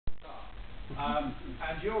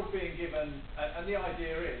And you're being given, and the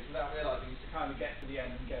idea is, without realising, is to kind of get to the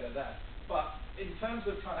end and get her there. But in terms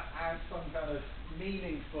of trying to add some kind of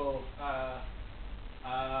meaningful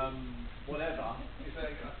whatever, it's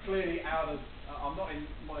clearly out of, I'm not in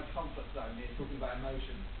my comfort zone here talking about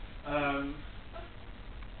emotion.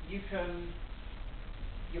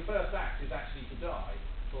 Your first act is actually to die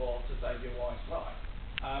to save your wife's life.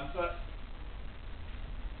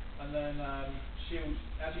 And then she'll,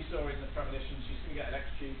 as you saw in the premonition, she's going to get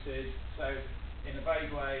electrocuted. So in a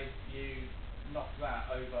vague way, you knock that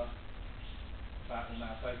over. That will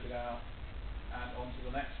now take it out and on to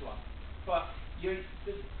the next one. But the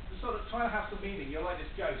sort of trying to have some meaning. You're like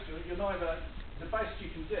this ghost. You're neither. The best you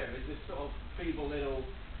can do is this sort of feeble little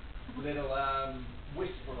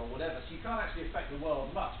whisper or whatever. So you can't actually affect the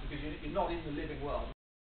world much because you're not in the living world.